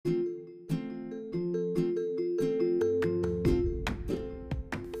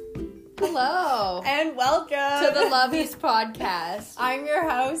Hello. And welcome to the Lovies podcast. I'm your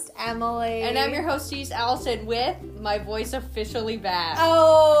host, Emily. And I'm your hostess, Allison, with my voice officially back.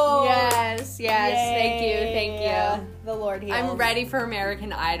 Oh. Yes. Yay. Thank you. The Lord heals. I'm ready for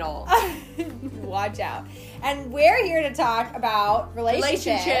American Idol. Watch out. And we're here to talk about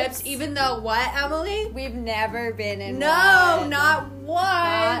relationships. Even though what, Emily? We've never been in No, one. not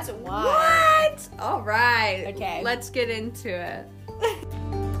once. Not once. What? All right. Okay. Let's get into it.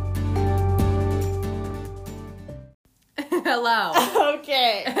 Hello.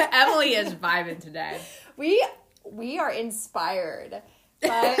 Okay. Emily is vibing today. We are inspired.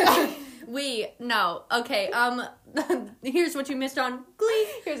 But Okay, here's what you missed on Glee.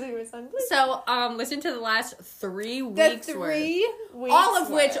 here's what we're saying. So, listen to the last 3 weeks The worth. 3 weeks. All of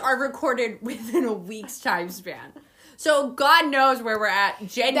which worth. are recorded within a week's time span. So, God knows where we're at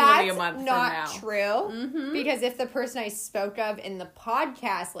genuinely a month from now. That's not true. Mm-hmm. Because if the person I spoke of in the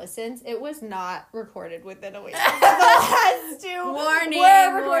podcast listens, it was not recorded within a week. The last 2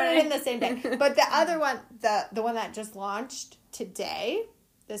 were recorded in the same day. But the other one, the one that just launched today,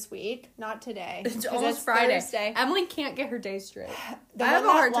 this week, not today. It's almost Friday. Thursday. Emily can't get her day straight. The I have a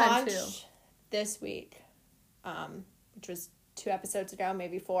one hard that time too. launched this week, which was 2 episodes ago,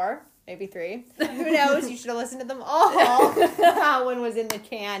 maybe 4, maybe 3. Who knows? You should have listened to them all. That one was in the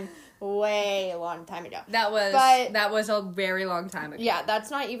can way a long time ago. That was a very long time ago. Yeah, that's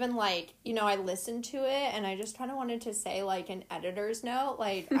not even like, I listened to it and I just kind of wanted to say like an editor's note.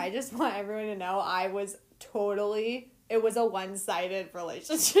 Like, I just want everyone to know it was a one-sided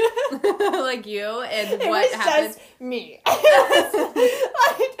relationship. Like you and it what was happened. Just me. I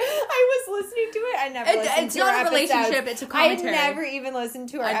was listening to it. I never listened it's to her not a episodes. relationship, it's a commentary. I had never even listened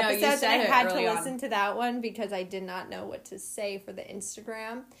to her I know, you episodes, said and I it had to early on. listen to that one because I did not know what to say for the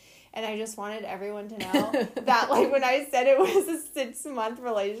Instagram. And I just wanted everyone to know that, like, when I said it was a 6-month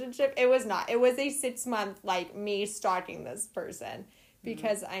relationship, it was not. It was a 6-month, like, me stalking this person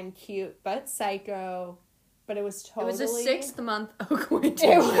because I'm cute but psycho. But it was totally... It was a 6-month acquaintanceship.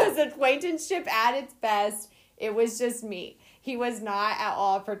 It was acquaintanceship at its best. It was just me. He was not at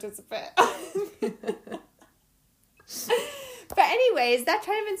all a participant. But anyways, that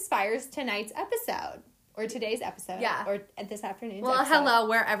kind of inspires tonight's episode. Or today's episode. Yeah. Or this afternoon's Well, episode. hello,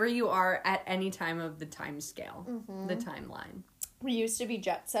 wherever you are at any time of the time scale. Mm-hmm. The timeline. We used to be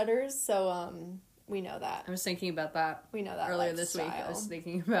jet setters, so we know that. I was thinking about that. We know that earlier this week. I was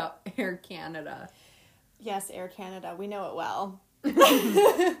thinking about Air Canada. Yes, Air Canada. We know it well.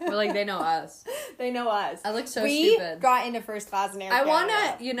 We're like, they know us. They know us. I look so we stupid. We got into first class in Air Canada. I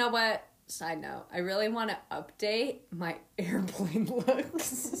want to, you know what? Side note, I really want to update my airplane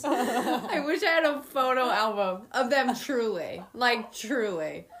looks. I wish I had a photo album of them truly. Like,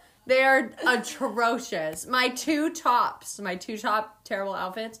 truly. They are atrocious. My two top terrible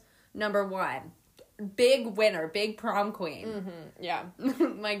outfits. Number 1. Big winner, big prom queen. Mm-hmm, yeah.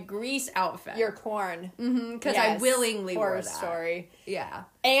 My Grease outfit. Your corn. Because I willingly wore that. Story. Yeah.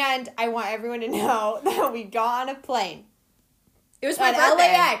 And I want everyone to know that we got on a plane. It was my at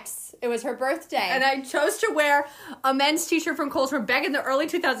birthday. LAX. It was her birthday. And I chose to wear a men's t-shirt from Kohl's from back in the early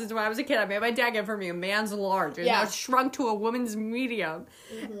 2000s when I was a kid. I made my dad get for me a man's large. And now it's shrunk to a woman's medium.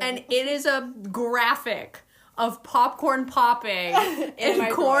 Mm-hmm. And it is a graphic of popcorn popping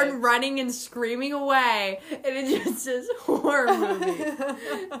and corn running and screaming away. And it just says horror movie.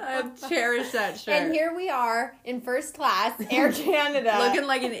 I've cherished that shirt. And here we are in first class, Air Canada. Looking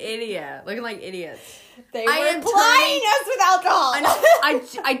like an idiot. Looking like idiots. They were plying us with alcohol.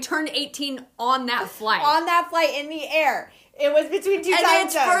 I turned 18 on that flight. On that flight in the air. It was between 2 time zones. And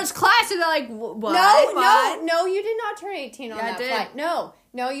it's first class, and they're like, what? No, you did not turn 18 on that flight.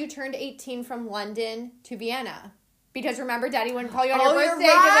 No, you turned 18 from London to Vienna. Because remember, Daddy wouldn't call you on your birthday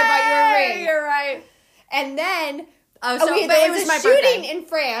because I bought you a ring. You're right. And then, but there it was a my shooting birthday. in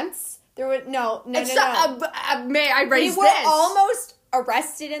France. There was, no. May I raise this? We were almost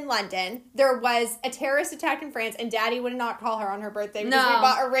arrested in London. There was a terrorist attack in France, and Daddy would not call her on her birthday because we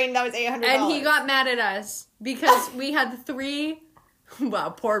bought a ring that was $800. And he got mad at us because we had 3...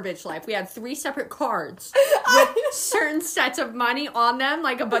 Well, poor bitch life. We had 3 separate cards with certain sets of money on them,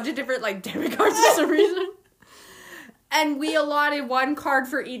 like a bunch of different like debit cards for some reason. And we allotted 1 card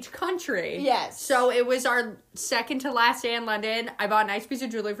for each country. Yes. So it was our second to last day in London. I bought a nice piece of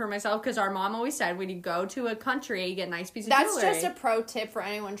jewelry for myself because our mom always said when you go to a country, you get a nice piece of jewelry. That's just a pro tip for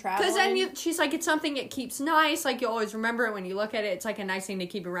anyone traveling. Because then she's like, it's something it keeps nice. Like, you always remember it when you look at it. It's like a nice thing to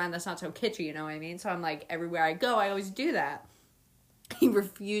keep around that's not so kitschy, you know what I mean? So I'm like, everywhere I go, I always do that. He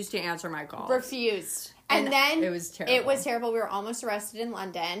refused to answer my calls. Refused. And then it was terrible. It was terrible. We were almost arrested in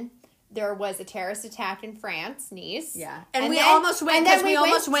London. there was a terrorist attack in France, Nice. Yeah. And we almost went, because we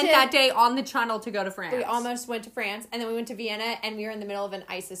almost went that day on the Channel to go to France. We almost went to France, and then we went to Vienna, and we were in the middle of an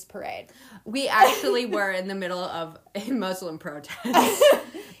ISIS parade. We actually were in the middle of a Muslim protest.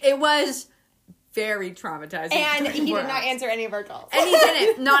 It was very traumatizing. And he did not answer any of our calls. And he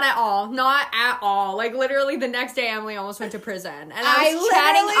didn't. Not at all. Not at all. Like, literally, the next day, Emily almost went to prison. And I was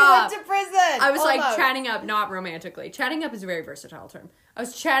chatting up. Went to prison. I was like chatting up, not romantically. Chatting up is a very versatile term. I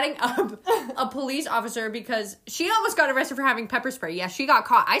was chatting up a police officer because she almost got arrested for having pepper spray. Yeah, she got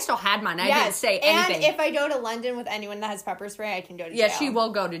caught. I still had mine. I didn't say anything. And if I go to London with anyone that has pepper spray, I can go to jail. Yeah, she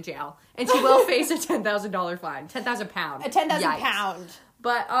will go to jail. And she will face a $10,000 fine. 10,000 pounds. A 10,000 pound.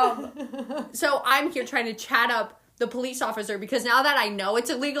 But, so I'm here trying to chat up the police officer because now that I know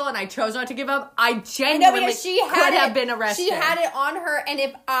it's illegal and I chose not to give up, I genuinely could have been arrested. She had it on her, and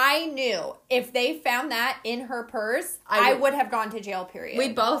if I knew, if they found that in her purse, I would have gone to jail, period. We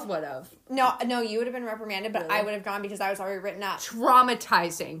both would have. No, you would have been reprimanded, but really? I would have gone because I was already written up.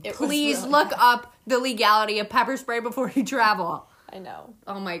 Traumatizing. Please really look up the legality of pepper spray before you travel. I know.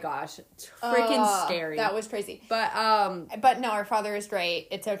 Oh my gosh. It's freaking scary. That was crazy. But no, our father is great.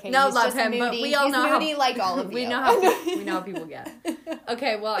 It's okay. No, he's love him, moody. But we all know moody like all of you. we know how people get.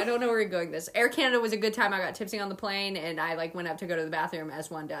 Okay, well, I don't know where we're going with this. Air Canada was a good time. I got tipsy on the plane, and I went up to go to the bathroom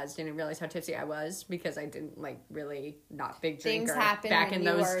as one does. Didn't realize how tipsy I was because I didn't really not big drinker back in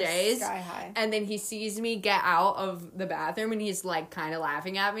those days. Sky high. And then he sees me get out of the bathroom, and he's kind of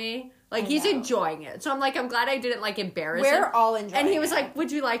laughing at me. He's enjoying it. So I'm I'm glad I didn't, embarrass him. We're all enjoying it. And he was like, would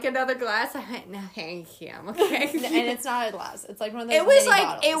you like another glass? I went, no, thank you. Okay. And it's not a glass. It's one of those mini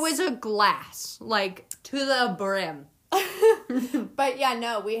bottles. It was a glass. To the brim. But yeah,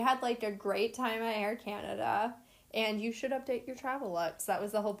 no, we had, a great time at Air Canada. And you should update your travel looks. That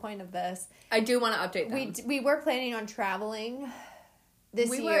was the whole point of this. I do want to update them. We were planning on traveling this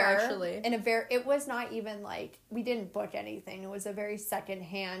year. We were actually. It was not even we didn't book anything. It was a very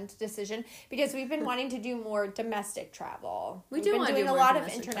second-hand decision because we've been wanting to do more domestic travel. We've been doing a lot of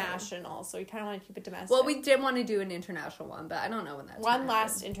international, so we kind of want to keep it domestic. Well, we did want to do an international one, but I don't know when that's one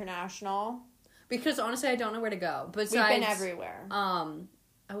last international. Because honestly, I don't know where to go. Besides, we've been everywhere. I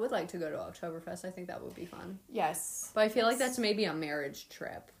would like to go to Oktoberfest. I think that would be fun. Yes. But I feel like that's maybe a marriage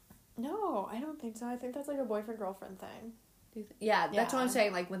trip. No, I don't think so. I think that's a boyfriend-girlfriend thing. Yeah, that's what I'm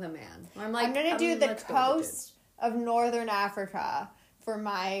saying, with a man. I'm I'm going to do the coast of Northern Africa for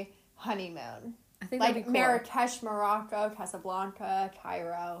my honeymoon. I think that'd be cool. Marrakesh, Morocco, Casablanca,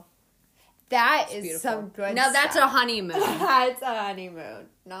 Cairo. That is beautiful. Some good Now that's a honeymoon. That's a honeymoon.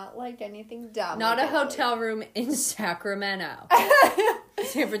 Not anything dumb. Not a hotel room in Sacramento.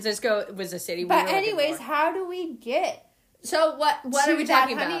 San Francisco was a city we were looking anyways, for. How do we get So what are we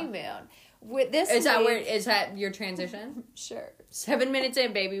talking about? Honeymoon. With this is that your transition? Sure. 7 minutes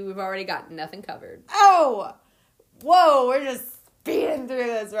in, baby, we've already got nothing covered. Oh! Whoa, we're just speeding through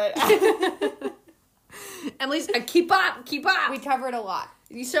this right now. Emily's, keep up! We covered a lot.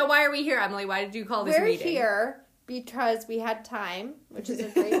 So why are we here, Emily? Why did you call this meeting? We're here because we had time, which is a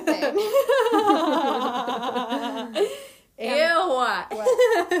great thing. Ew! What?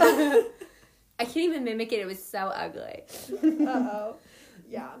 I can't even mimic it. It was so ugly. Uh-oh.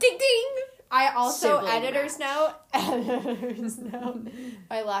 Yeah. Ding ding. I also editor's note.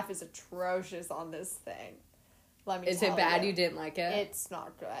 My laugh is atrocious on this thing. Let me. Is it bad? You didn't like it? It's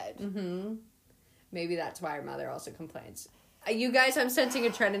not good. Mm-hmm. Maybe that's why our mother also complains. You guys, I'm sensing a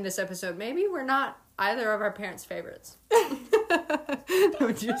trend in this episode. Maybe we're not either of our parents' favorites.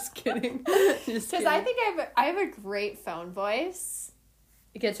 No, just kidding. Because I think I have a great phone voice.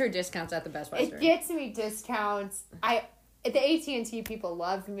 It gets her discounts at the Best Western. It gets me discounts. The AT&T people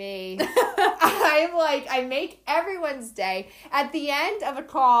love me. I make everyone's day. At the end of a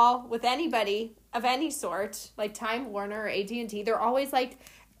call with anybody of any sort, like Time Warner or AT&T, they're always like,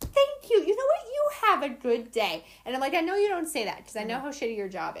 thank you. You know what? You have a good day. And I'm like, I know you don't say that because I know how shitty your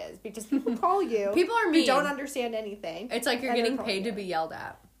job is. Because people call you. People are mean. Who don't understand anything. It's like you're getting paid to be yelled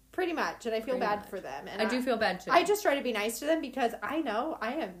at. Pretty much. And I feel bad for them. And I do feel bad too. I just try to be nice to them because I know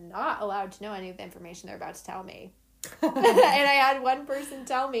I am not allowed to know any of the information they're about to tell me. And I had one person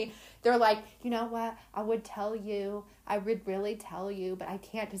tell me, they're like, you know what, I would really tell you, but I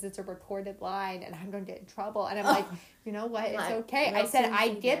can't because it's a recorded line and I'm going to get in trouble. And I'm like, you know what, it's okay. I said, I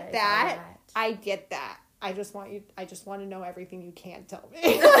get that. I just want to know everything you can't tell me.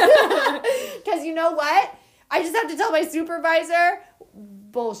 Because you know what? I just have to tell my supervisor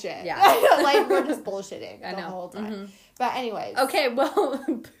bullshit. Yeah. We're just bullshitting the whole time. Mm-hmm. But anyways. Okay, well,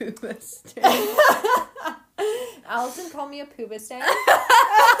 Pooba Stain. Allison called me a Pooba Stain.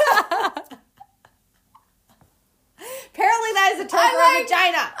 Apparently that is a term for a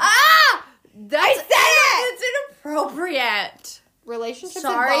vagina. It's inappropriate. Relationships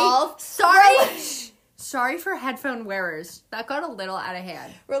involve... Sorry for headphone wearers. That got a little out of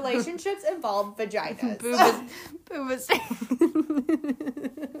hand. Relationships involve vaginas. Boobas.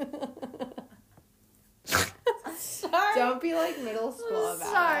 Sorry. Don't be like middle school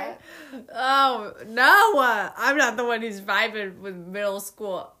about it. Oh, no. I'm not the one who's vibing with middle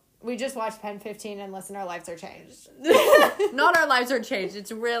school. We just watched Pen 15 and listen, our lives are changed. Not our lives are changed.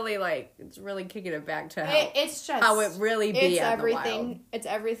 It's really kicking it back to how it really be in the wild. It's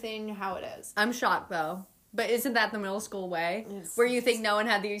everything how it is. I'm shocked though. But isn't that the middle school way? Where you think no one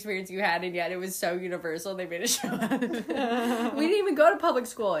had the experience you had, and yet it was so universal, they made a show out of it. We didn't even go to public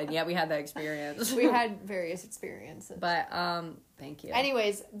school, and yet we had that experience. We had various experiences. But, thank you.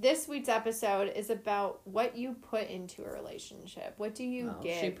 Anyways, this week's episode is about what you put into a relationship. What do you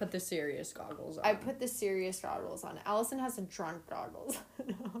get? She put the serious goggles on. I put the serious goggles on. Allison has the drunk goggles.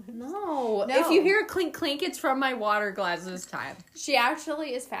 No. If you hear a clink clink, it's from my water glass this time. She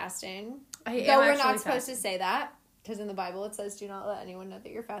actually is fasting. Though we're not supposed to say that, because in the Bible it says, do not let anyone know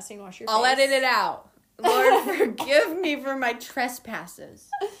that you're fasting, wash your face. I'll edit it out. Lord, forgive me for my trespasses.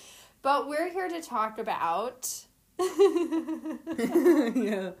 But we're here to talk about...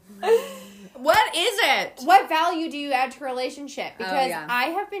 Yeah. What is it? What value do you add to a relationship? Because I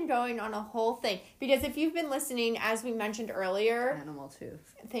have been going on a whole thing. Because if you've been listening, as we mentioned earlier... Animal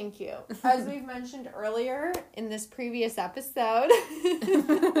tooth. Thank you. As we've mentioned earlier in this previous episode...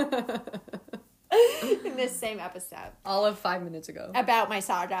 in this same episode. All of 5 minutes ago. About my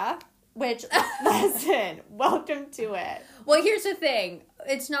saga. Which, listen, welcome to it. Well, here's the thing.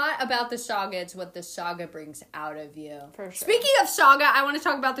 It's not about the saga, it's what the saga brings out of you. For sure. Speaking of saga, I want to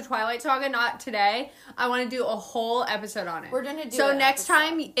talk about the Twilight Saga, not today. I want to do a whole episode on it. We're going to do So next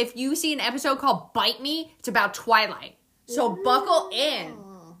time, if you see an episode called Bite Me, it's about Twilight. So buckle in.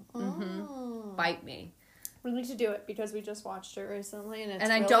 Mm-hmm. Bite Me. We need to do it because we just watched it recently.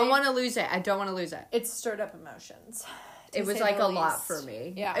 And I don't want to lose it. It's stirred up emotions. It was like a lot for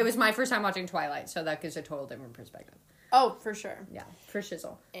me. Yeah. It was my first time watching Twilight, so that gives a total different perspective. Oh, for sure. Yeah, for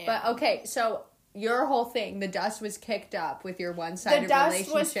shizzle. But okay, so your whole thing, the dust was kicked up with your one-sided relationship. The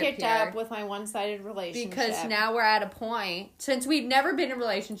dust was kicked up with my one-sided relationship. Because now we're at a point, since we've never been in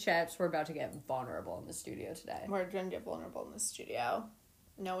relationships, we're about to get vulnerable in the studio today. We're going to get vulnerable in the studio.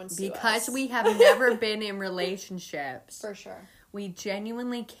 No one's because we have never been in relationships. For sure. We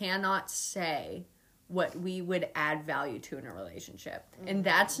genuinely cannot say what we would add value to in a relationship. Mm-hmm. And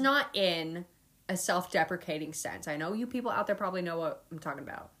that's not in a self-deprecating sense. I know you people out there probably know what I'm talking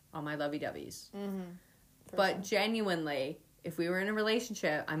about. All my lovey-doveys. Mm-hmm. But genuinely, if we were in a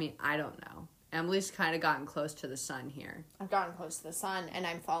relationship, I mean, I don't know. Emily's kind of gotten close to the sun here. I've gotten close to the sun, and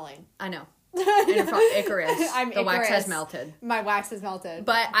I'm falling. I know. Icarus. The wax has melted. My wax has melted.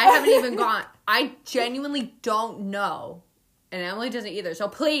 But I haven't even gone. I genuinely don't know. And Emily doesn't either. So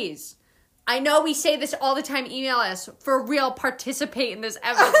please, I know we say this all the time. Email us. For real, participate in this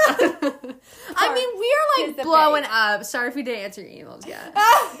episode. I mean, we are like blowing up. Sorry if we didn't answer your emails yet.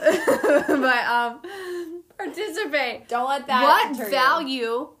 But participate. Don't let that What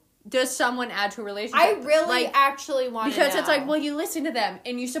value does someone add to a relationship? I really actually want to know. Because it's like, well, you listen to them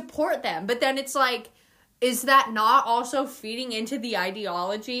and you support them. But then it's like, is that not also feeding into the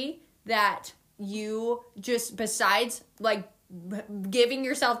ideology that you just, besides, like, giving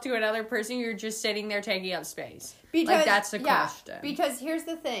yourself to another person, you're just sitting there taking up space? Because, like, that's the question. Because here's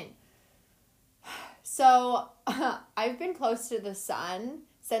the thing. So, I've been close to the sun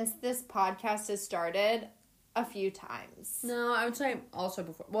since this podcast has started a few times. No, I would say also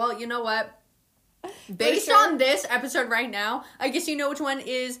before. Well, you know what? Based on this episode right now, I guess you know which one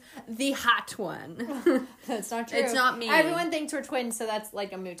is the hot one. That's not true. It's not me. Everyone thinks we're twins, so that's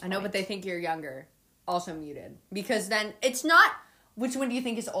like a moot point. I know, but they think you're younger. Also muted. Because then it's not which one do you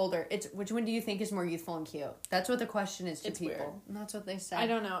think is older. It's which one do you think is more youthful and cute. That's what the question is to people. Weird. And that's what they say. I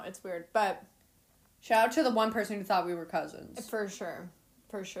don't know. It's weird. But shout out to the one person who thought we were cousins. For sure.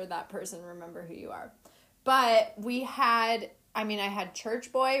 For sure that person remember who you are. But I had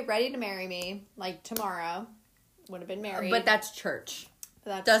Church Boy ready to marry me, like tomorrow. Would have been married. But that's church.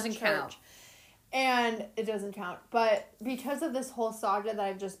 That doesn't count. And it doesn't count. But because of this whole saga that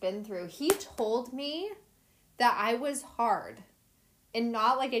I've just been through, he told me that I was hard. In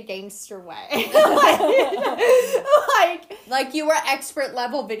not like a gangster way. like you were expert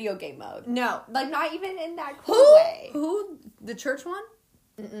level video game mode. No, like not even in that cool way. Who? The church one?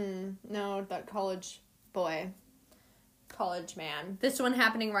 No, that college man. This one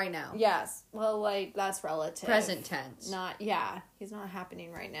happening right now. Yes. Well, like, that's relative. Present tense. He's not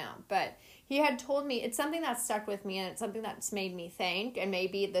happening right now. But he had told me, it's something that stuck with me and it's something that's made me think, and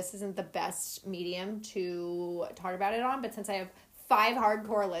maybe this isn't the best medium to talk about it on, but since I have 5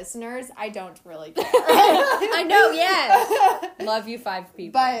 hardcore listeners, I don't really care. I know, yes. Love you 5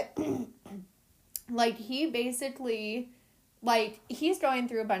 people. But, like, he basically, like, he's going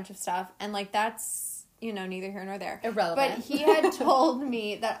through a bunch of stuff, and, like, that's, you know, neither here nor there. Irrelevant. But he had told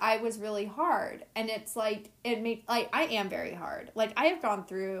me that I was really hard, and it's, like, it made, like, I am very hard. Like, I have gone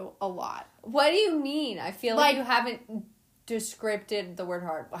through a lot. What do you mean? I feel like you haven't descripted the word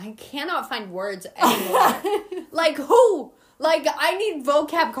hard. I cannot find words anymore. Like, who? Like, I need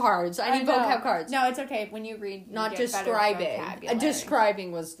vocab cards. I need vocab cards. No, it's okay. When you read, you not get describing.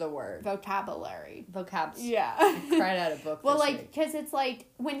 Describing was the word. Vocabulary. Vocabs. Yeah. Cried out a book. Well, like, because it's like,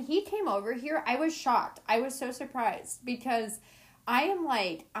 when he came over here, I was shocked. I was so surprised because I am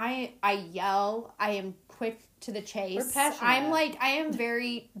like, I yell. I am quick to the chase. We're passionate. I'm like, I am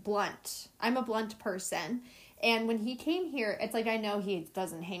very blunt. I'm a blunt person. And when he came here, it's like, I know he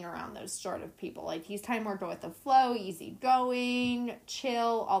doesn't hang around those sort of people. Like, he's kind of more go with the flow, easygoing,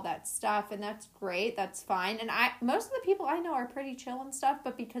 chill, all that stuff. And that's great. That's fine. And most of the people I know are pretty chill and stuff,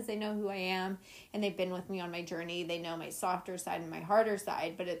 but because they know who I am and they've been with me on my journey, they know my softer side and my harder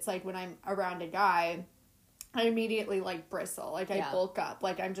side. But it's like, when I'm around a guy, I immediately, like, bristle. Like, I bulk up.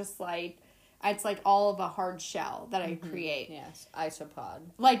 Like, I'm just like... It's like all of a hard shell that I create. Yes, isopod.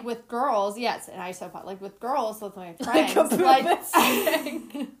 Like with girls, yes, an isopod. Like with girls, with my friends, like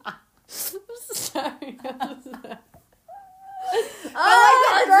sorry. Stupidest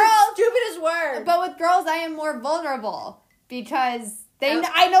word. But with girls, I am more vulnerable because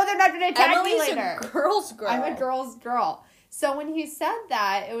I know they're not going to attack me later. A girl's girl. I'm a girl's girl. So when he said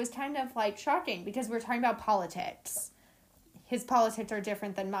that, it was kind of like shocking because we're talking about politics. His politics are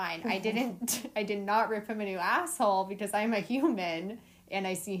different than mine. I did not rip him a new asshole because I'm a human and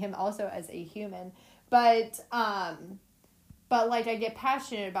I see him also as a human. But like, I get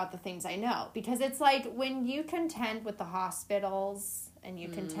passionate about the things I know because it's like when you contend with the hospitals and you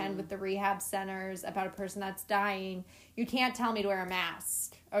contend with the rehab centers about a person that's dying, you can't tell me to wear a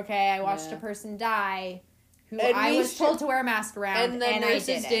mask. Okay. I watched a person die who I was told to wear a mask around, and the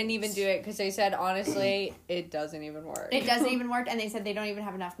nurses didn't even do it because they said, honestly, it doesn't even work. It doesn't even work, and they said they don't even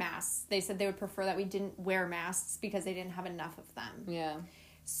have enough masks. They said they would prefer that we didn't wear masks because they didn't have enough of them. Yeah.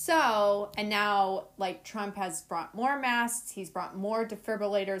 So, and now, like, Trump has brought more masks, he's brought more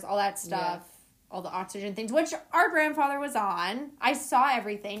defibrillators, all that stuff, all the oxygen things, which our grandfather was on. I saw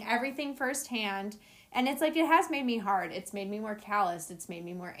everything firsthand. And it's like, it has made me hard. It's made me more callous. It's made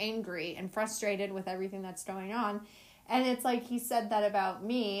me more angry and frustrated with everything that's going on. And it's like, he said that about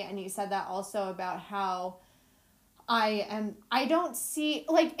me. And he said that also about how I don't see,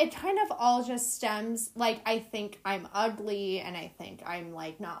 like, it kind of all just stems, like, I think I'm ugly. And I think I'm,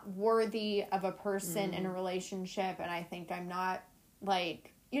 like, not worthy of a person in a relationship. And I think I'm not,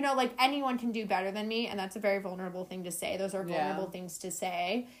 like... You know, like, anyone can do better than me, and that's a very vulnerable thing to say. Those are vulnerable things to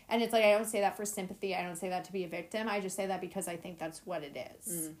say. And it's like, I don't say that for sympathy. I don't say that to be a victim. I just say that because I think that's what it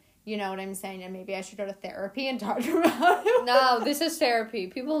is. You know what I'm saying? And maybe I should go to therapy and talk about it. No, this is therapy.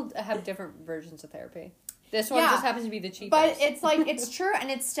 People have different versions of therapy. This one just happens to be the cheapest. But it's like, it's true, and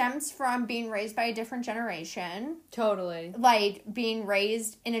it stems from being raised by a different generation. Totally. Like, being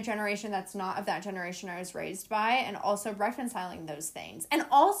raised in a generation that's not of that generation I was raised by, and also reconciling those things. And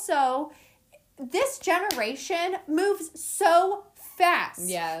also, this generation moves so fast.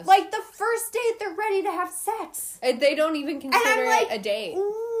 Yes. Like, the first date, they're ready to have sex. They don't even consider like, it a date.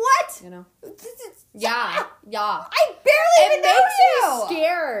 What? You know? Yeah. I barely even know you. It makes me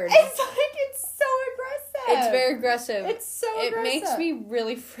scared. It's like, it's so aggressive. It's very aggressive. It's so aggressive. It makes me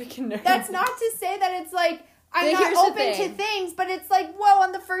really freaking nervous. That's not to say that it's like, I'm not open to things, but it's like, whoa,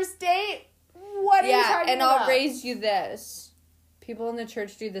 on the first date, what are you talking about? I'll raise you this. People in the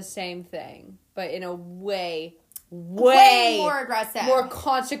church do the same thing, but in a way more aggressive, more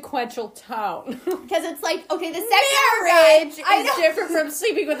consequential tone. Because it's like, okay, the secular marriage is different from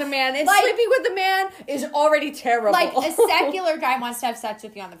sleeping with a man, and like, sleeping with a man is already terrible. Like, a secular guy wants to have sex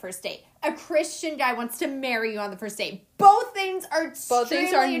with you on the first date. A Christian guy wants to marry you on the first date. Both things are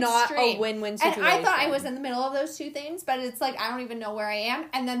not a win-win situation. And I thought I was in the middle of those two things, but it's like, I don't even know where I am.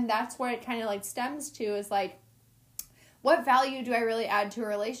 And then that's where it kind of like stems to is like, what value do I really add to a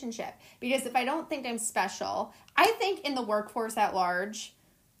relationship? Because if I don't think I'm special, I think in the workforce at large,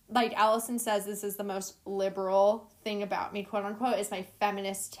 like Allison says, this is the most liberal thing about me, quote unquote, is my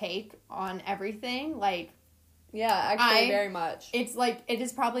feminist take on everything. Like, yeah, actually, very much. It's like, it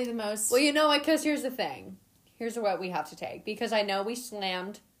is probably the most... Well, you know what? Because here's the thing. Here's what we have to take. Because I know we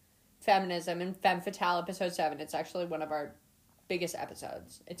slammed feminism in Femme Fatale episode 7. It's actually one of our biggest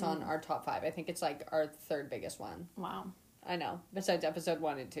episodes. It's on our top 5. I think it's like our 3rd biggest one. Wow. I know. Besides episode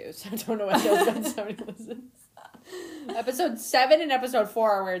 1 and 2, so I don't know what those got so many listens. Episode 7 and episode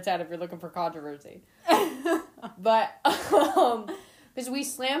 4 are where it's at if you're looking for controversy. But, because we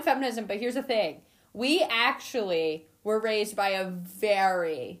slam feminism, but here's the thing. We actually were raised by a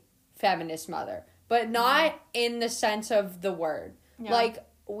very feminist mother, but not in the sense of the word. Yeah. Like,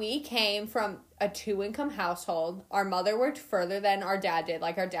 we came from a 2-income household. Our mother worked further than our dad did.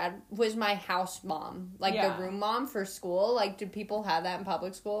 Like, our dad was my house mom. Like, the room mom for school. Like, did people have that in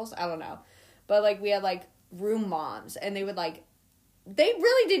public schools? I don't know. But, like, we had, like, room moms. And they would, like... They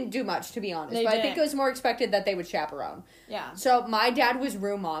really didn't do much, to be honest. But I think it was more expected that they would chaperone. Yeah. So, my dad was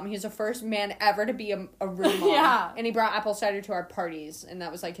room mom. He was the first man ever to be a room mom. Yeah. And he brought apple cider to our parties. And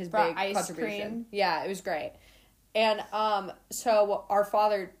that was, like, his big contribution. Cream. Yeah, it was great. And, so our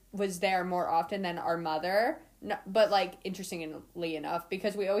father was there more often than our mother, but, like, interestingly enough,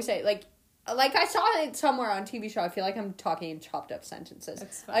 because we always say, like I saw it somewhere on TV show. I feel like I'm talking in chopped up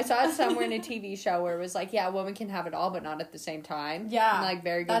sentences. I saw it somewhere in a TV show where it was like, yeah, a woman can have it all, but not at the same time. Yeah. And, like,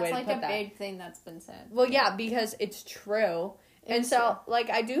 very good way to put that. That's, like, a big thing that's been said. Well, yeah, because it's true. And so, like,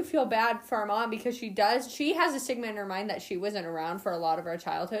 I do feel bad for our mom because she has a stigma in her mind that she wasn't around for a lot of our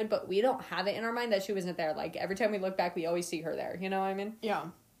childhood, but we don't have it in our mind that she wasn't there. Like, every time we look back, we always see her there. You know what I mean? Yeah.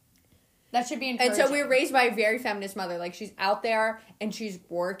 That should be encouraging. And so we were raised by a very feminist mother. Like, she's out there, and she's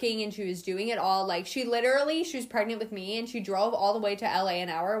working, and she was doing it all. Like, she was pregnant with me, and she drove all the way to LA an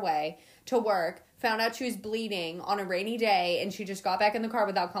hour away to work, found out she was bleeding on a rainy day, and she just got back in the car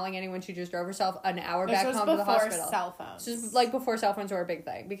without calling anyone. She just drove herself an hour back home to the hospital. This was before cell phones. This was, like, before cell phones were a big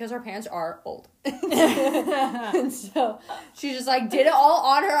thing, because our parents are old. And so she just, like, did it all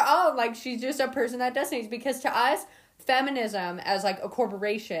on her own. Like, she's just a person that does things. Because to us, feminism as, like, a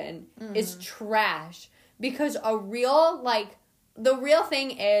corporation is trash. Because the real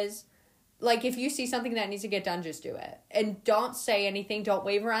thing is, like, if you see something that needs to get done, just do it. And don't say anything. Don't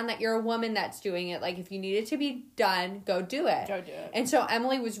wave around that you're a woman that's doing it. Like, if you need it to be done, go do it. Go do it. And so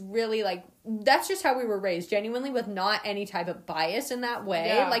Emily was really, like, that's just how we were raised. Genuinely with not any type of bias in that way.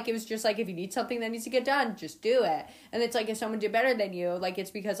 Yeah. Like, it was just, like, if you need something that needs to get done, just do it. And it's, like, if someone did better than you, like, it's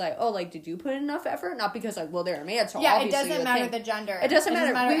because, like, oh, like, did you put in enough effort? Not because, like, well, they're a man, so obviously. Yeah, it doesn't matter the gender. It doesn't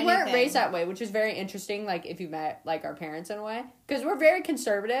matter. We weren't raised that way, which is very interesting, like, if you met, like, our parents in a way. Because we're very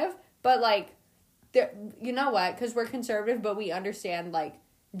conservative, but, like, you know what? Because we're conservative, but we understand, like,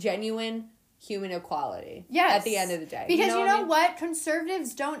 genuine human equality. Yes. At the end of the day. Because you know what?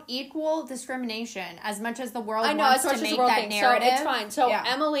 Conservatives don't equal discrimination as much as the world wants to make that narrative. So it's fine. So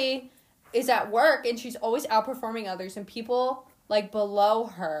Emily is at work, and she's always outperforming others, and people, like, below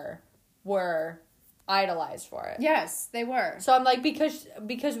her were idolized for it. Yes, they were. So I'm like, because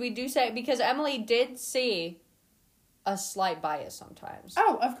we do say, because Emily did see a slight bias sometimes.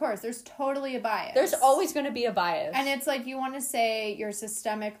 Oh, of course. There's totally a bias. There's always going to be a bias. And it's like, you want to say you're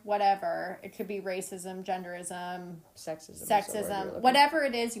systemic whatever. It could be racism, genderism, sexism, whatever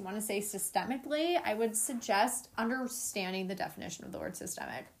it is you want to say systemically. I would suggest understanding the definition of the word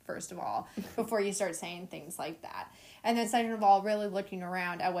systemic, first of all, before you start saying things like that. And then second of all, really looking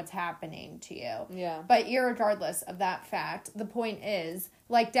around at what's happening to you. Yeah. But irregardless of that fact, the point is,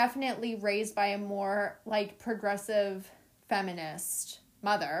 like, definitely raised by a more, like, progressive feminist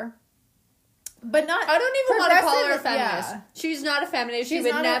mother. But not... I don't even want to call her a feminist. Yeah. She's not a feminist. She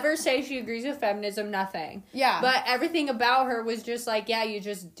would never say she agrees with feminism, nothing. Yeah. But everything about her was just like, yeah, you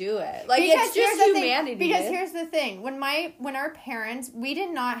just do it. Like, because it's just humanity. Because here's the thing. When our parents, we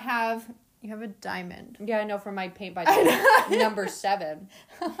did not have... You have a diamond. Yeah, I know, from my paint by number 7.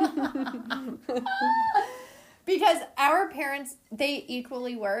 Because our parents, they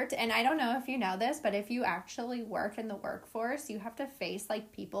equally worked, and I don't know if you know this, but if you actually work in the workforce, you have to face,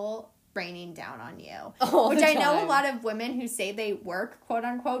 like, people raining down on you. Which I know a lot of women who say they work, quote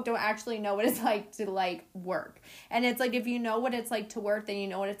unquote, don't actually know what it's like to, like, work. And it's like, if you know what it's like to work, then you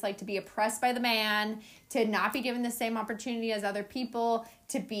know what it's like to be oppressed by the man, to not be given the same opportunity as other people,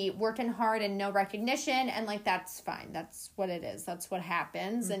 to be working hard and no recognition, and, like, that's fine. That's what it is. That's what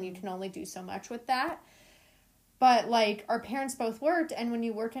happens, and you can only do so much with that. But, like, our parents both worked, and when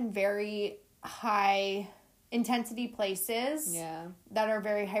you work in very high intensity places that are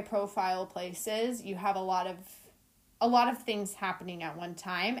very high profile places, you have a lot of things happening at one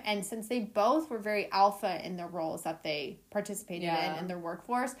time. And since they both were very alpha in their roles that they participated in their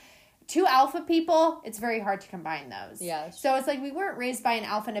workforce, two alpha people, it's very hard to combine those. Yeah. So it's like, we weren't raised by an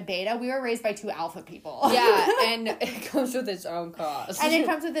alpha and a beta. We were raised by two alpha people. Yeah, and it comes with its own cost.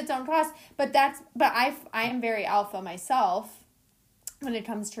 But I am very alpha myself. when it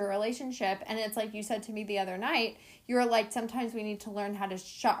comes to a relationship. And it's like you said to me the other night, you're like, sometimes we need to learn how to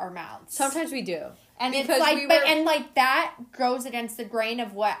shut our mouths. Sometimes we do. And because it's like, and like that goes against the grain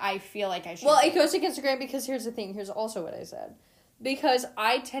of what I feel like I should do. It goes against the grain because here's the thing. Here's also what I said. Because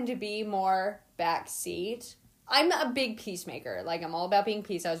I tend to be more backseat. I'm a big peacemaker. Like, I'm all about being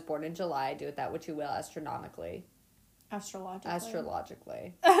peace. I was born in July. Do with that what you will, astronomically.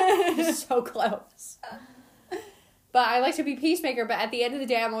 Astrologically. So close. But I like to be peacemaker, but at the end of the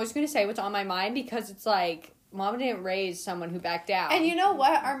day, I'm always going to say what's on my mind because it's like, Mama didn't raise someone who backed down. And you know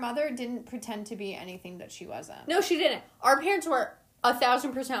what? Our mother didn't pretend to be anything that she wasn't. No, she didn't. Our parents were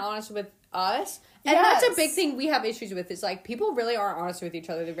 1,000% honest with us. And that's a big thing we have issues with. Is like, people really aren't honest with each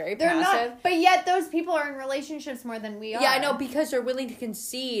other. They're very passive. Not, but yet those people are in relationships more than we are. Yeah, I know, because they're willing to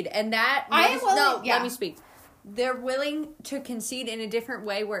concede. And that... let me speak. They're willing to concede in a different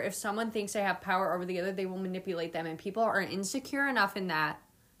way where if someone thinks they have power over the other, they will manipulate them. And people are insecure enough in that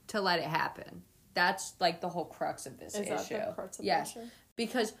to let it happen. That's like the whole crux of this issue. Is that the crux of the issue?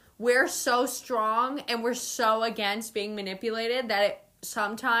 Because we're so strong and we're so against being manipulated that it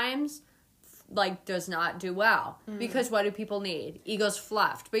sometimes like does not do well. Because what do people need? Egos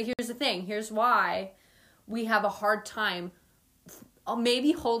fluffed. But here's the thing. Here's why we have a hard time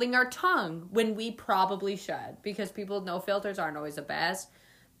maybe holding our tongue when we probably should. Because people with no filters aren't always the best.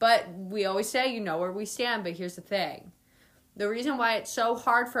 But we always say, you know where we stand. But here's the thing. The reason why it's so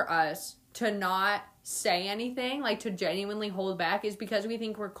hard for us to not say anything, like to genuinely hold back, is because we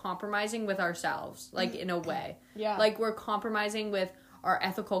think we're compromising with ourselves, like in a way. Yeah. Like we're compromising with our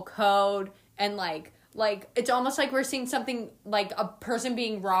ethical code, and like it's almost like we're seeing something like a person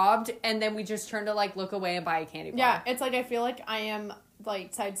being robbed, and then we just turn to like look away and buy a candy bar. Yeah, it's like I feel like I am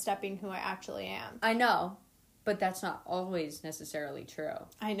like sidestepping who I actually am. I know. But that's not always necessarily true.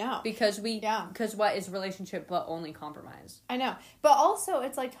 I know. Because because what is relationship but only compromise? I know. But also,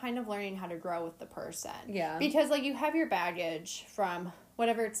 it's like kind of learning how to grow with the person. Yeah. Because like you have your baggage from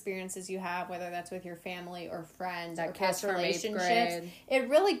whatever experiences you have, whether that's with your family or friends or past relationships. It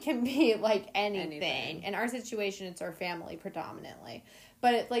really can be like anything. In our situation, it's our family predominantly.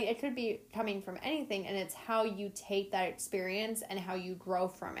 But it could be coming from anything, and it's how you take that experience and how you grow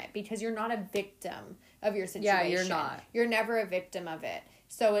from it. Because you're not a victim of your situation. Yeah, you're not. You're never a victim of it.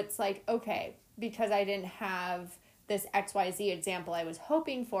 So it's like, okay, because I didn't have this XYZ example I was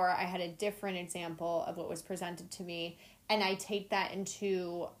hoping for, I had a different example of what was presented to me, and I take that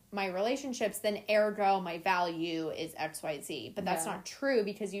into my relationships, then ergo my value is XYZ. But that's not true,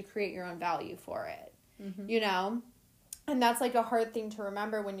 because you create your own value for it. Mm-hmm. You know? And that's like a hard thing to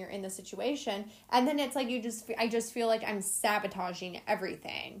remember when you're in the situation. And then it's like I just feel like I'm sabotaging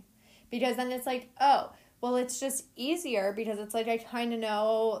everything. Because then it's like, oh, well, it's just easier because it's like I kind of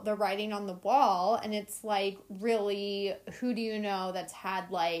know the writing on the wall. And it's like, really, who do you know that's had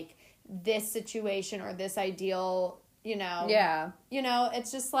like this situation or this ideal, you know? Yeah. You know,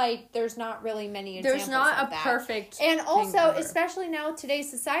 it's just like there's not really many examples. There's not of a perfect And also, ever. especially now with today's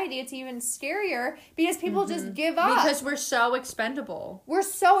society, it's even scarier because people just give up. Because we're so expendable. We're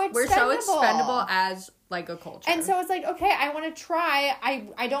so expendable as like a culture. And so it's like, okay, I want to try.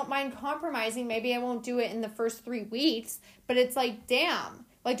 I don't mind compromising. Maybe I won't do it in the first 3 weeks, but it's like, damn.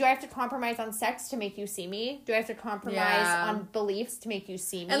 Like, do I have to compromise on sex to make you see me? Do I have to compromise on beliefs to make you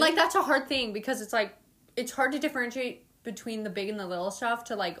see me? And like, that's a hard thing because it's like, it's hard to differentiate between the big and the little stuff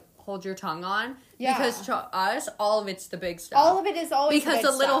to like hold your tongue on. Yeah. Because to us, all of it's the big stuff. All of it is always because the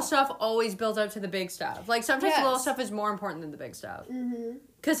big little stuff always builds up to the big stuff. Like sometimes the little stuff is more important than the big stuff.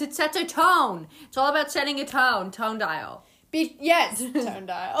 Because it sets a tone. It's all about setting a tone. Tone dial. Tone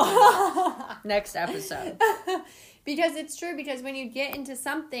dial. Next episode. Because it's true, because when you get into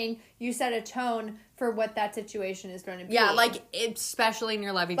something, you set a tone for what that situation is going to be. Yeah, like, especially in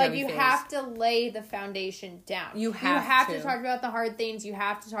your lovey-dovey phase. Like, you have to lay the foundation down. You have to talk about the hard things. You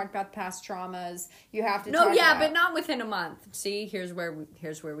have to talk about past traumas. You have to talk about... but not within a month. See, here's where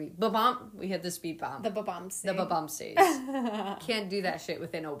we ba-bump. We hit the speed bump. The ba-bumps. The ba-bumpsies. Can't do that shit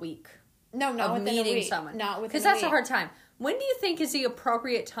within a week. No, not within a week. Someone. Not within a week. Because that's a hard time. When do you think is the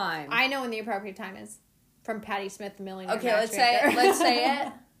appropriate time? I know when the appropriate time is. From Patti Smith, the Millionaire Okay, let's say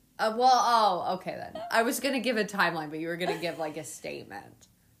it. Okay then. I was going to give a timeline, but you were going to give like a statement.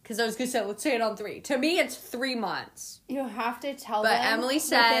 Because I was going to say, let's say it on 3. To me, it's 3 months. You have to tell them Emily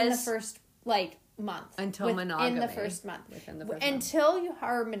says within the first, month. Until monogamy. In the first month. Until you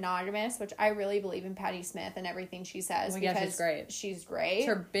are monogamous, which I really believe in Patti Smith and everything she says. Yeah, she's great. She's great. It's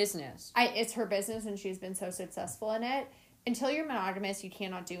her business. It's her business, and she's been so successful in it. Until you're monogamous, you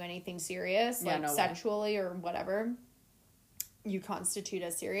cannot do anything serious, sexually or whatever. you constitute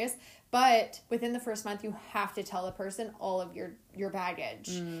as serious. But within the first month, you have to tell the person all of your baggage.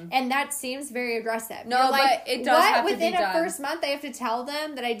 And that seems very aggressive. No, You're like, but it does have to be within done. a first month, I have to tell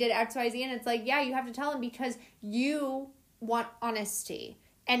them that I did X, Y, Z. And it's like, yeah, you have to tell them because you want honesty.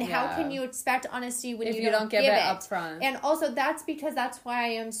 And how can you expect honesty when you don't give it up front? And also, that's because that's why I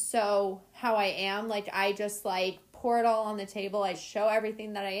am so how I am. Like, I just, like, pour it all on the table. I show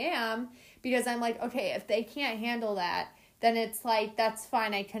everything that I am because I'm like, okay, if they can't handle that, then it's like, that's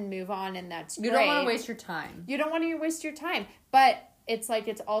fine. I can move on and that's great. You don't want to waste your time. You don't want to waste your time. But it's like,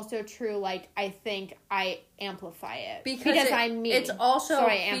 it's also true. Like, I think I amplify it. Because I'm me. It's also so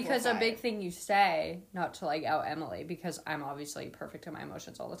because a big thing you say, not to like out Emily, because I'm obviously perfect in my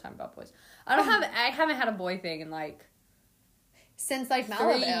emotions all the time about boys. I haven't had a boy thing in like since like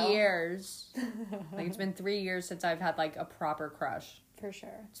Malibu. 3 years. Like it's been 3 years since I've had like a proper crush. For sure.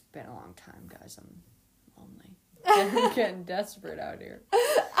 It's been a long time, guys. I'm lonely. I'm getting desperate out here.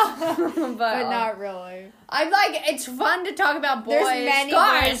 but not really. I'm like, it's fun to talk about boys. There's many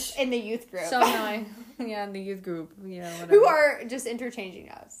boys in the youth group. So annoying. Yeah, in the youth group. Yeah, whatever. Who are just interchanging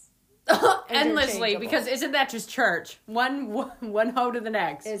us. Endlessly, because isn't that just church? One hoe to the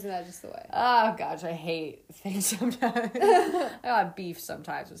next. Isn't that just the way? Oh, gosh, I hate things sometimes. I got beef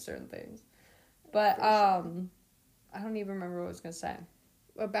sometimes with certain things. But, I don't even remember what I was going to say.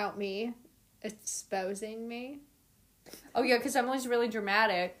 About me? Exposing me? Oh, yeah, because Emily's really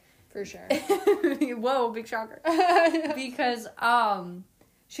dramatic. For sure. Whoa, big shocker. Because,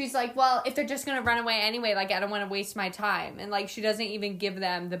 she's like, well, if they're just going to run away anyway, like, I don't want to waste my time. And, like, she doesn't even give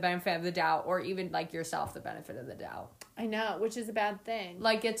them the benefit of the doubt or even, like, yourself the benefit of the doubt. I know, which is a bad thing.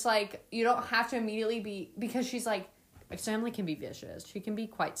 Like, it's like, you don't have to immediately be, because she's like, Emily can be vicious. She can be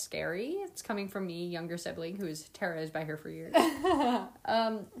quite scary. It's coming from me, younger sibling, who is terrorized by her for years.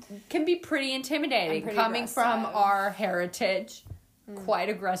 Can be pretty intimidating. Coming from our heritage. Quite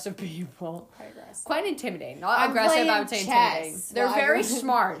aggressive people. Quite intimidating. Not aggressive, I would say intimidating. They're very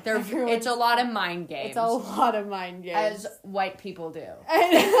smart. It's a lot of mind games. It's a lot of mind games. As white people do.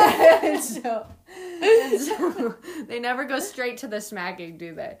 so, they never go straight to the smacking,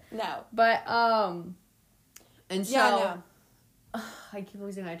 do they? No. But, and so, yeah, no. I keep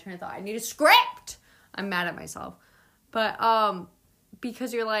losing my train of thought. I need a script! I'm mad at myself. But,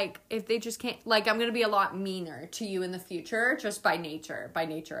 because you're like, if they just can't, like, I'm going to be a lot meaner to you in the future, just by nature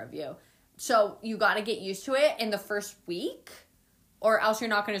of you. So, you got to get used to it in the first week, or else you're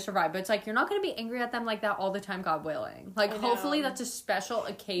not going to survive. But it's like, you're not going to be angry at them like that all the time, God willing. Like, hopefully that's a special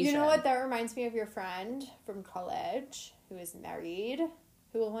occasion. You know what? That reminds me of your friend from college, who is married,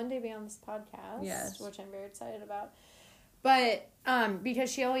 who will one day be on this podcast. Yes. Which I'm very excited about. But,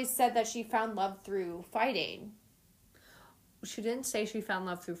 because she always said that she found love through fighting. She didn't say she found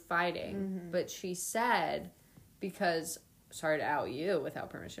love through fighting, but she said, because, sorry to out you without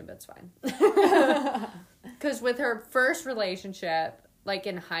permission, but it's fine. Because with her first relationship, like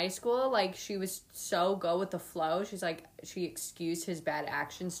in high school, like she was so go with the flow. She's like, she excused his bad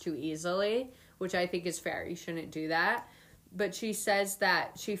actions too easily, which I think is fair. You shouldn't do that. But she says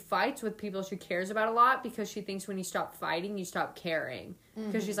that she fights with people she cares about a lot because she thinks when you stop fighting, you stop caring.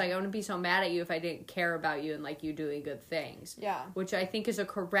 Because she's like, I wouldn't be so mad at you if I didn't care about you and like you doing good things. Yeah. Which I think is a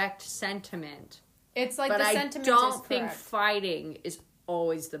correct sentiment. It's like but the sentiment is correct. I don't think fighting is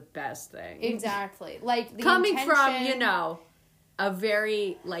always the best thing. Exactly. Like the coming from, you know, a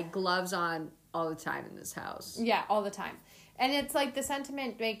very like gloves on all the time in this house. Yeah, all the time. And it's like the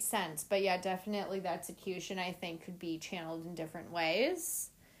sentiment makes sense, but yeah, definitely the execution I think could be channeled in different ways.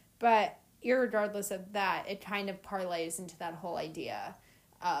 But irregardless of that, it kind of parlays into that whole idea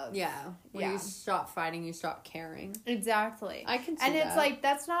of when you stop fighting, you stop caring. Exactly. I can see and that. It's like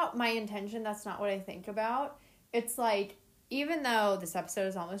that's not my intention. That's not what I think about. It's like even though this episode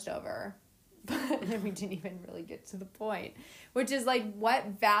is almost over, but we didn't even really get to the point, which is like what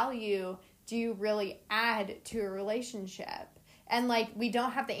value do you really add to a relationship? And, like, we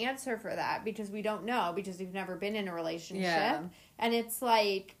don't have the answer for that because we don't know because we've never been in a relationship. Yeah. And it's,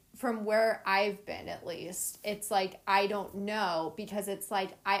 like, from where I've been, at least, it's, like, I don't know because it's,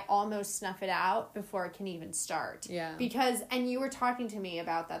 like, I almost snuff it out before it can even start. Yeah. Because, and you were talking to me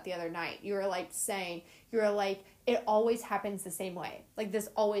about that the other night. You were, like, saying, you were, like, it always happens the same way. Like, this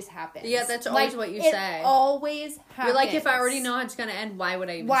always happens. Yeah, that's always what you say. It always happens. You're like, if I already know it's going to end, why would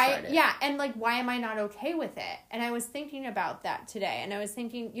I even start it? Yeah, and, like, why am I not okay with it? And I was thinking about that today. And I was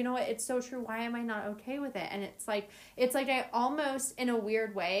thinking, you know what? It's so true. Why am I not okay with it? And it's like I almost, in a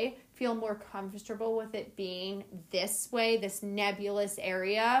weird way, feel more comfortable with it being this way, this nebulous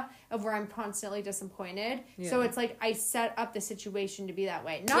area of where I'm constantly disappointed. Yeah. So it's like I set up the situation to be that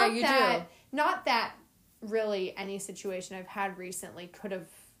way. Not that really any situation I've had recently could have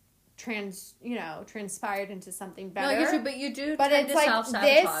transpired into something better. No, but you do. But tend it's to like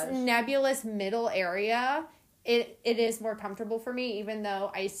self-sabotage. this nebulous middle area. It is more comfortable for me, even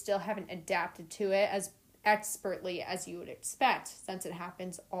though I still haven't adapted to it as expertly as you would expect, since it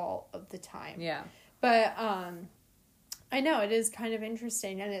happens all of the time. Yeah. But I know it is kind of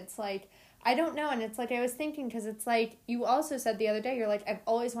interesting, and it's like, I don't know, and it's like I was thinking, because it's like you also said the other day, you're like, I've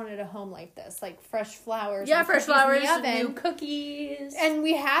always wanted a home like this, like fresh flowers. Yeah, fresh flowers, new cookies. And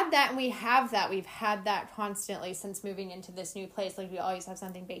we had that, and we have that. We've had that constantly since moving into this new place. Like, we always have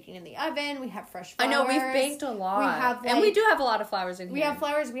something baking in the oven. We have fresh flowers. I know, we've baked a lot. We have, and we do have a lot of flowers in here. We have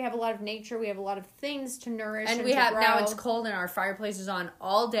flowers. We have a lot of nature. We have a lot of things to nourish and we have, grow. now it's cold, and our fireplace is on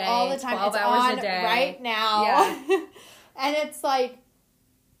all day. All the time. 12 it's hours on a day. right now. Yeah. And it's like,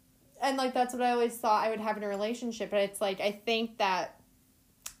 and like, that's what I always thought I would have in a relationship. But it's like, I think that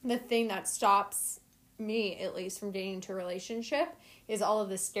the thing that stops me, at least, from getting into a relationship is all of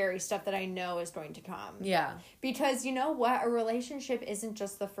the scary stuff that I know is going to come. Yeah. Because you know what? A relationship isn't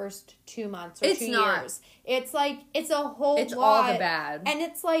just the first 2 months or it's 2 not. years. It's like, it's a whole It's lot. all the bad. And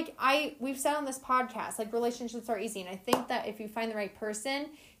it's like, we've said on this podcast, like, relationships are easy. And I think that if you find the right person,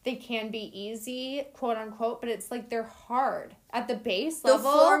 they can be easy, quote unquote, but it's like they're hard at the base level. The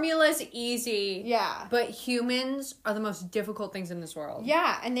formula's easy. Yeah. But humans are the most difficult things in this world.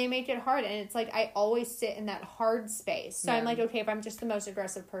 Yeah, and they make it hard. And it's like, I always sit in that hard space. So Yeah. I'm like, okay, if I'm just the most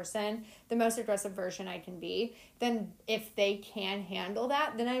aggressive person, the most aggressive version I can be, then if they can handle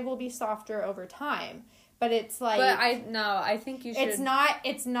that, then I will be softer over time. But it's like... But I think you should...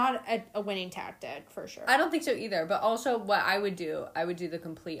 It's not a winning tactic, for sure. I don't think so either. But also what I would do the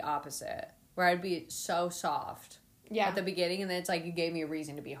complete opposite. Where I'd be so soft at the beginning, and then it's like you gave me a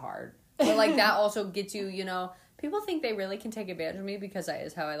reason to be hard. But like that also gets you, people think they really can take advantage of me because that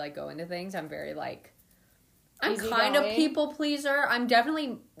is how I like go into things. I'm very like... I'm kind of people pleaser. I'm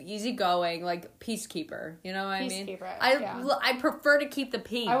definitely easygoing, like peacekeeper. You know what I mean? Peacekeeper. I prefer to keep the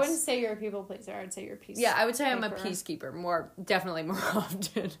peace. I wouldn't say you're a people pleaser. I would say you're a peacekeeper. Yeah, I would say I'm a peacekeeper definitely more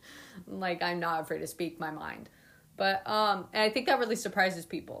often. Like, I'm not afraid to speak my mind. But and I think that really surprises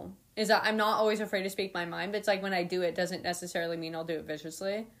people. Is that I'm not always afraid to speak my mind, but it's like when I do it doesn't necessarily mean I'll do it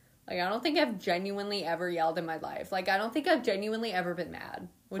viciously. Like, I don't think I've genuinely ever yelled in my life. Like, I don't think I've genuinely ever been mad,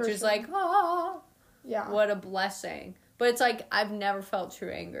 which is like, yeah, what a blessing. But it's like, I've never felt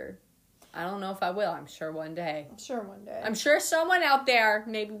true anger. I don't know if I will. I'm sure one day. I'm sure someone out there,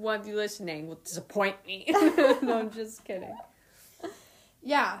 maybe one of you listening, will disappoint me. No, I'm just kidding.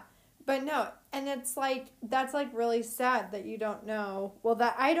 Yeah. But no, and it's like, that's like really sad that you don't know. Well,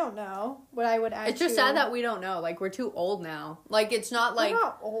 that I don't know what I would add. It's just sad that we don't know. Like, we're too old now. Like, it's not like... We're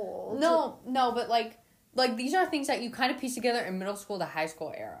not old. No, but like these are things that you kind of piece together in middle school to high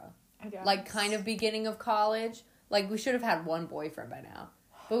school era. I guess. Like, kind of beginning of college. Like, we should have had one boyfriend by now.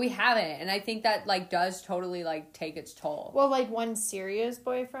 But we haven't. And I think that, like, does totally, like, take its toll. Well, like, one serious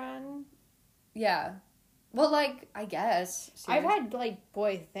boyfriend? Yeah. Well, like, I guess. I've had, like,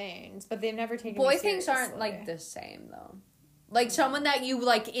 boy things, but they've never taken boy me things seriously. aren't, like, the same, though. Like, someone that you,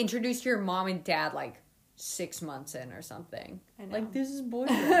 like, introduced to your mom and dad, like, 6 months in or something. I know. Like, this is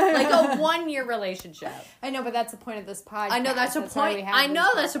boyfriend. Like a 1-year relationship. I know, but that's the point of this podcast. I know that's the point. I know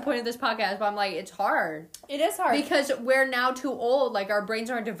that's the point of this podcast, but I'm like, it's hard. It is hard. Because we're now too old. Like, our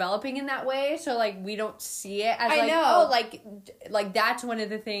brains aren't developing in that way. So, like, we don't see it as, like, that's one of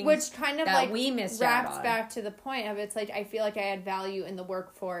the things which kind of, that like, we missed wraps out on. back to the point of it's like, I feel like I add value in the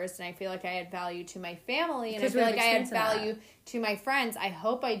workforce, and I feel like I add value to my family, and I feel like I add value to my friends. I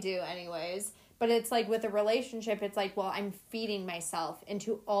hope I do anyways. But it's like with a relationship, it's like, well, I'm feeding myself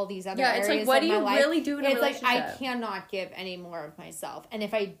into all these other areas of my life. Yeah, it's like, what do you really do in a relationship? It's like, I cannot give any more of myself. And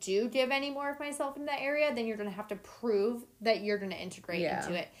if I do give any more of myself in that area, then you're going to have to prove that you're going to integrate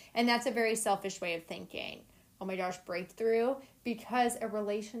into it. And that's a very selfish way of thinking. Oh my gosh, breakthrough. Because a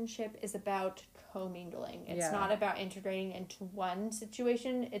relationship is about commingling. It's not about integrating into one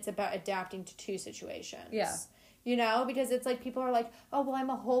situation. It's about adapting to two situations. Yeah. You know, because it's like people are like, oh, well, I'm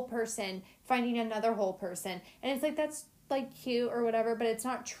a whole person finding another whole person. And it's like, that's like cute or whatever, but it's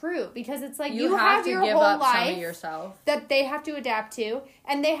not true because it's like you have your whole life yourself that they have to adapt to,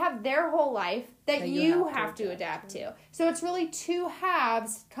 and they have their whole life that you have to adapt to. So it's really two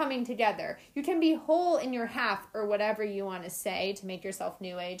halves coming together. You can be whole in your half or whatever you want to say to make yourself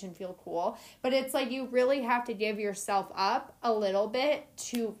new age and feel cool. But it's like you really have to give yourself up a little bit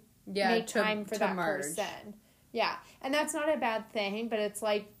to make time for that person. Yeah, and that's not a bad thing, but it's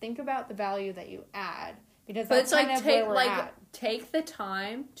like, think about the value that you add, because that's kind of where we're at. Take the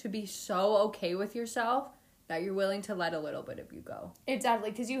time to be so okay with yourself that you're willing to let a little bit of you go.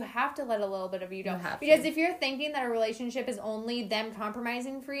 Exactly, because you have to let a little bit of you go. If you're thinking that a relationship is only them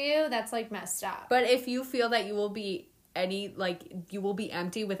compromising for you, that's, like, messed up. But if you feel that you will be you will be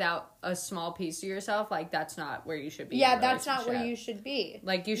empty without a small piece of yourself, like, that's not where you should be. Yeah, that's not where you should be.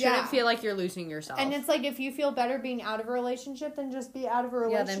 Like, you shouldn't feel like you're losing yourself. And it's like, if you feel better being out of a relationship, then just be out of a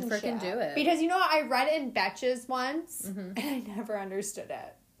relationship. Yeah, then freaking do it. Because, you know what, I read it in Betches once, and I never understood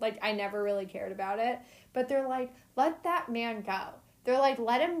it. Like, I never really cared about it. But they're like, let that man go. They're like,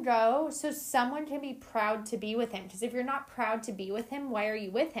 let him go so someone can be proud to be with him. Because if you're not proud to be with him, why are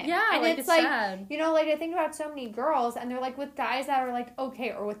you with him? Yeah, and like, it's like, sad. You know, like, I think about so many girls, and they're like, with guys that are like,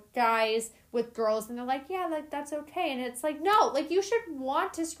 okay, or with guys with girls, and they're like, yeah, like, that's okay. And it's like, no, like, you should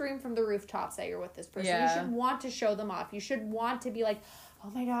want to scream from the rooftops that you're with this person. Yeah. You should want to show them off. You should want to be like, oh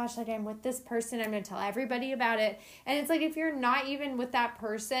my gosh, like, I'm with this person, I'm going to tell everybody about it. And it's like, if you're not even with that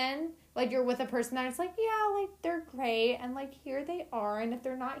person, like, you're with a person that it's like, yeah, like, they're great, and, like, here they are, and if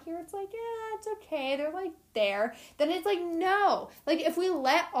they're not here, it's like, yeah, it's okay, they're, like, there, then it's like, no. Like, if we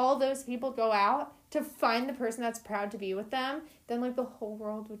let all those people go out to find the person that's proud to be with them, then, like, the whole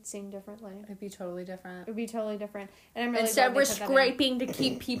world would seem differently. It'd be totally different. It'd be totally different. And I'm really Instead, we're scraping to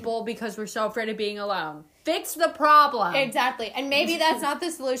keep people because we're so afraid of being alone. Fix the problem. Exactly. And maybe that's not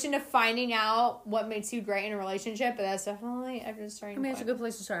the solution to finding out what makes you great in a relationship, but that's definitely a good starting point. It's a good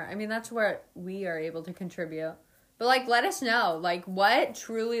place to start. I mean, that's where we are able to contribute. But, like, let us know, like, what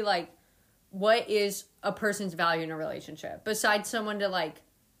truly, like, what is a person's value in a relationship besides someone to, like,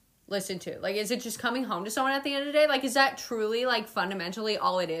 listen to? Like, is it just coming home to someone at the end of the day? Like, is that truly, like, fundamentally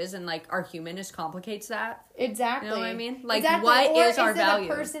all it is, and, like, our humanness complicates that? Exactly. You know what I mean? Like, what is our value?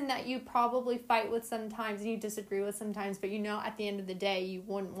 Or is it a person that you probably fight with sometimes and you disagree with sometimes, but you know at the end of the day you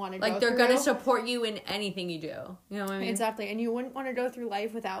wouldn't want to go through... Like, they're going to support you in anything you do. You know what I mean? Exactly. And you wouldn't want to go through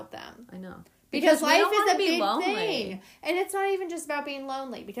life without them. I know. Because life is a big thing. And it's not even just about being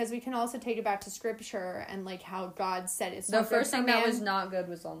lonely, because we can also take it back to scripture and, like, how God said it's not good for man. The first thing that was not good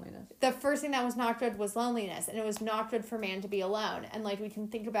was loneliness. The first thing that was not good was loneliness, and it was not good for man to be alone. And, like, we can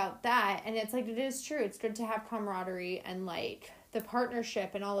think about that, and it's like, it is true. It's good to have camaraderie and, like, the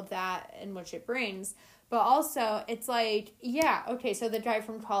partnership and all of that and which it brings. But also, it's like, yeah, okay, so the guy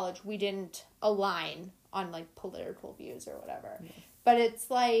from college, we didn't align on, like, political views or whatever. Yeah. But it's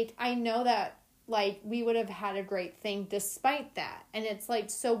like, I know that, like, we would have had a great thing despite that. And it's like,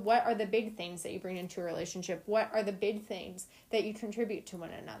 so what are the big things that you bring into a relationship? What are the big things that you contribute to one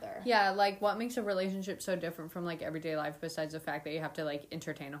another? Yeah, like, what makes a relationship so different from, like, everyday life besides the fact that you have to, like,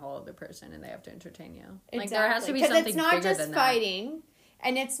 entertain a whole other person and they have to entertain you? Exactly. Like, there has to be something bigger than that. Because it's not just fighting.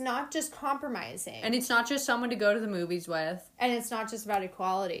 And it's not just compromising. And it's not just someone to go to the movies with. And it's not just about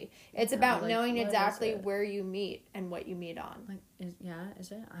equality. It's about, like, knowing exactly where you meet and what you meet on. Like,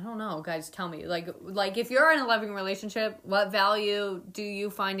 is it? I don't know. Guys, tell me. Like, if you're in a loving relationship, what value do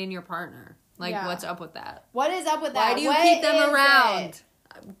you find in your partner? Like, what's up with that? What is up with that? Why do you keep them around?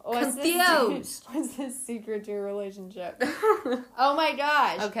 I'm confused. What's the secret to your relationship? Oh my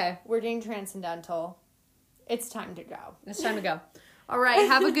gosh. Okay. We're getting transcendental. It's time to go. It's time to go. All right.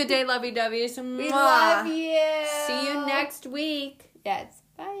 Have a good day, lovey-doveys. We love you. See you next week. Yes.